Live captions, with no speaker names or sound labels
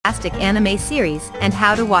fantastic anime series and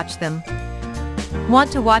how to watch them.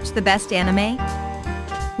 Want to watch the best anime?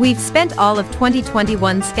 We've spent all of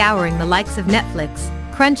 2021 scouring the likes of Netflix,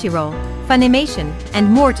 Crunchyroll, Funimation,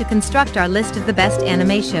 and more to construct our list of the best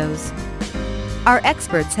anime shows. Our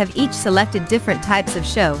experts have each selected different types of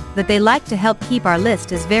show that they like to help keep our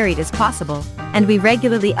list as varied as possible, and we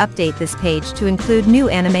regularly update this page to include new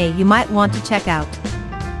anime you might want to check out.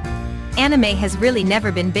 Anime has really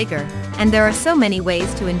never been bigger, and there are so many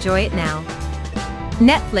ways to enjoy it now.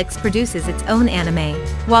 Netflix produces its own anime,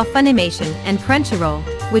 while Funimation and Crunchyroll,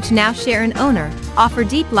 which now share an owner, offer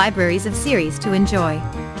deep libraries of series to enjoy.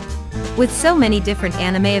 With so many different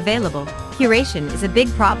anime available, curation is a big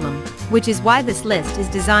problem, which is why this list is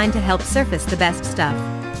designed to help surface the best stuff.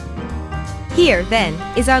 Here, then,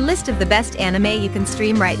 is our list of the best anime you can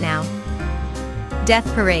stream right now. Death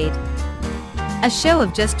Parade. A show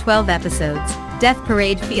of just 12 episodes, Death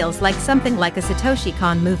Parade feels like something like a Satoshi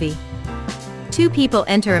Kon movie. Two people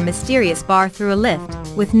enter a mysterious bar through a lift,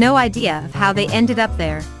 with no idea of how they ended up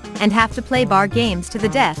there, and have to play bar games to the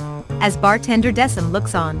death, as bartender Decim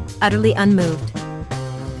looks on, utterly unmoved.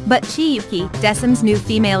 But Chiyuki, Decim's new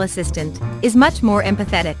female assistant, is much more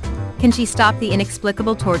empathetic. Can she stop the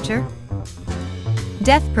inexplicable torture?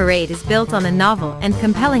 Death Parade is built on a novel and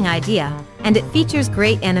compelling idea, and it features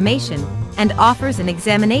great animation, and offers an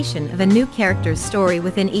examination of a new character's story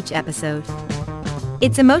within each episode.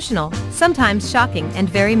 It's emotional, sometimes shocking and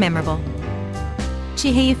very memorable.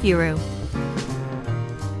 Chihayafuru.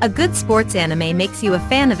 A good sports anime makes you a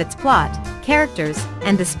fan of its plot, characters,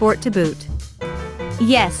 and the sport to boot.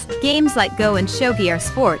 Yes, games like Go and Shogi are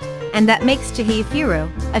sport, and that makes Chihayafuru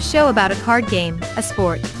a show about a card game, a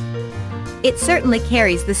sport. It certainly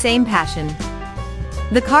carries the same passion.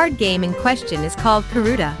 The card game in question is called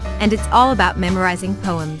Karuta, and it's all about memorizing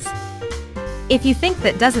poems. If you think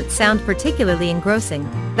that doesn't sound particularly engrossing,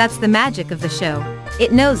 that's the magic of the show.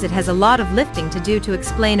 It knows it has a lot of lifting to do to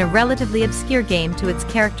explain a relatively obscure game to its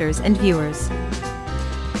characters and viewers.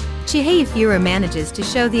 Chihayafuru manages to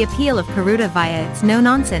show the appeal of Karuta via its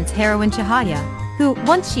no-nonsense heroine Chihaya, who,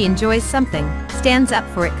 once she enjoys something, stands up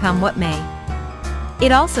for it come what may.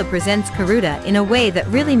 It also presents Karuta in a way that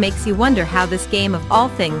really makes you wonder how this game of all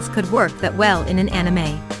things could work that well in an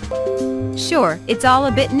anime. Sure, it's all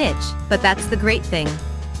a bit niche, but that's the great thing.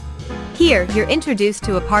 Here, you're introduced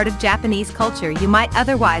to a part of Japanese culture you might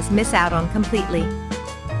otherwise miss out on completely.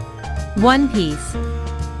 One Piece.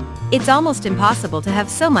 It's almost impossible to have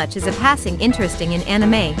so much as a passing interest in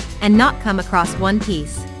anime, and not come across One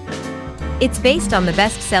Piece. It's based on the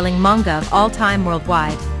best-selling manga of all time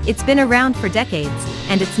worldwide, it's been around for decades,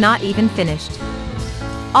 and it's not even finished.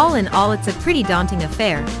 All in all, it's a pretty daunting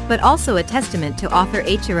affair, but also a testament to author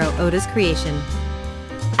Eiichiro Oda's creation.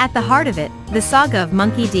 At the heart of it, the saga of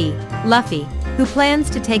Monkey D. Luffy, who plans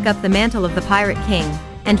to take up the mantle of the Pirate King,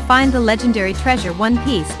 and find the legendary treasure One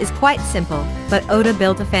Piece is quite simple, but Oda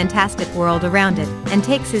built a fantastic world around it, and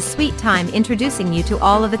takes his sweet time introducing you to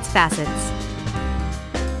all of its facets.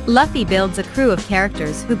 Luffy builds a crew of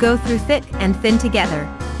characters who go through thick and thin together,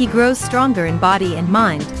 he grows stronger in body and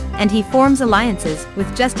mind, and he forms alliances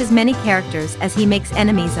with just as many characters as he makes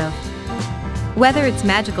enemies of. Whether it's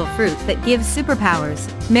magical fruit that gives superpowers,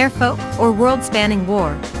 merfolk, or world-spanning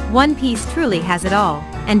war, One Piece truly has it all,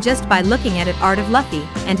 and just by looking at it art of Luffy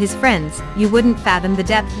and his friends, you wouldn't fathom the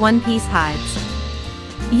depth One Piece hides.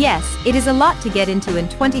 Yes, it is a lot to get into in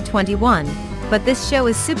 2021, but this show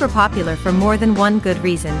is super popular for more than one good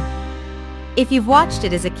reason. If you've watched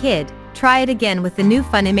it as a kid, try it again with the new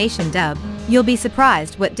Funimation dub, you'll be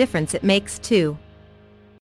surprised what difference it makes too.